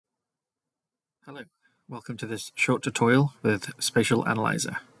Hello, welcome to this short tutorial with Spatial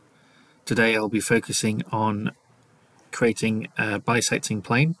Analyzer. Today I'll be focusing on creating a bisecting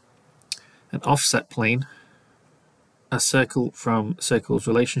plane, an offset plane, a circle from circles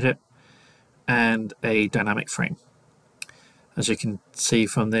relationship, and a dynamic frame. As you can see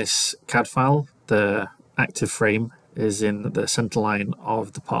from this CAD file, the active frame is in the center line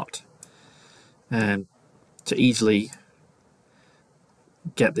of the part. And to easily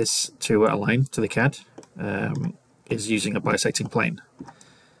get this to align to the CAD is using a bisecting plane.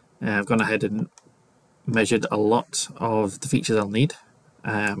 I've gone ahead and measured a lot of the features I'll need,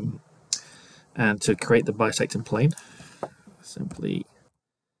 and to create the bisecting plane, simply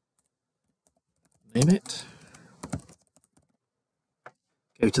name it,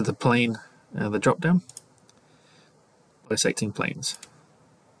 go to the plane, the drop down, bisecting planes,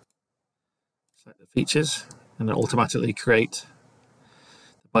 select the features, and it'll automatically create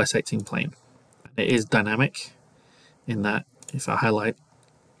bisecting plane. And it is dynamic in that if I highlight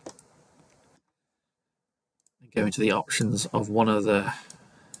and go into the options of one of the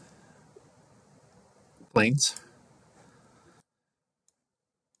planes,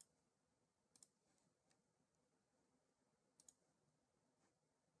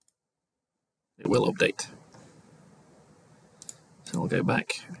 it will update. So I'll go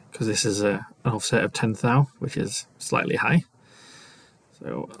back because this is an offset of 10 thou, which is slightly high.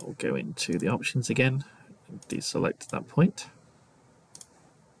 So I'll go into the options again and deselect that point.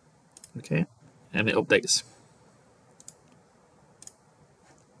 Okay, and it updates.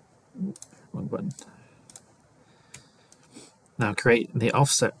 Wrong button. Now create the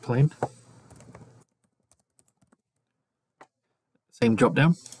offset plane. Same drop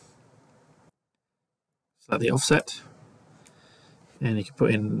down. Select the offset. And you can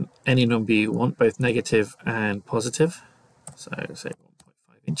put in any number you want, both negative and positive. So say 1.5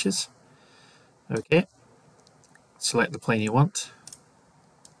 inches. Okay. Select the plane you want,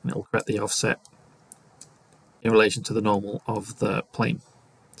 and it will correct the offset in relation to the normal of the plane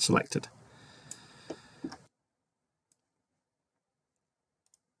selected.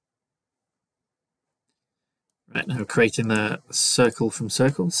 Right, now creating the circle from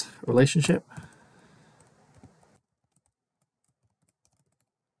circles relationship.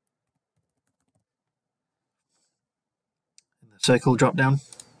 Circle drop down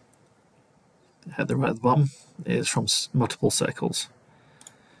at the right at the bottom is from multiple circles.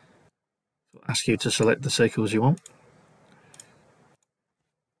 It'll ask you to select the circles you want.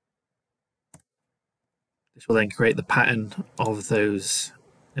 This will then create the pattern of those,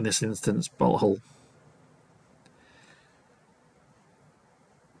 in this instance, bolt hole.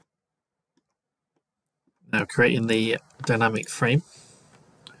 Now creating the dynamic frame.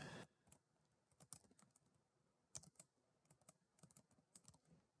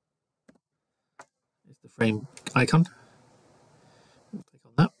 The frame icon. Click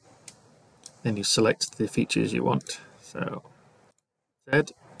on that. Then you select the features you want. So Z,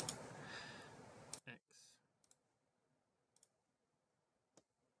 X,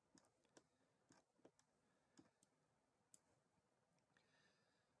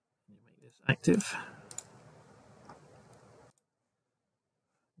 you make this active.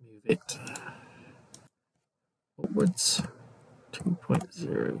 Move it upwards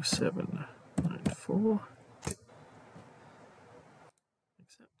 2.0794.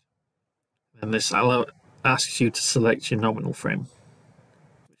 Accept. And this asks you to select your nominal frame,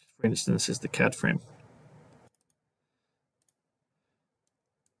 which for instance is the CAD frame.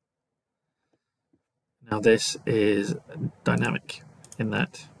 Now this is dynamic in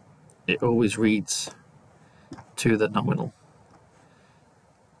that it always reads to the nominal.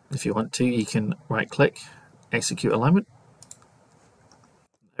 If you want to, you can right click, execute alignment.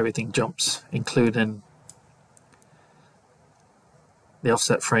 Everything jumps, including the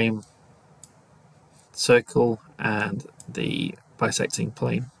offset frame, circle, and the bisecting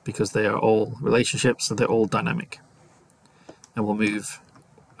plane, because they are all relationships, so they're all dynamic and will move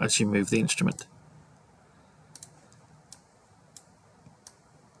as you move the instrument.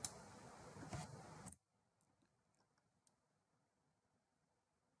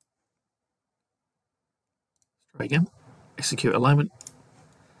 Try again, execute alignment,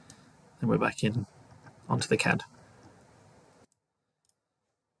 and we're back in onto the CAD.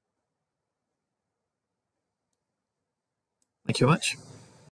 Thank you very much.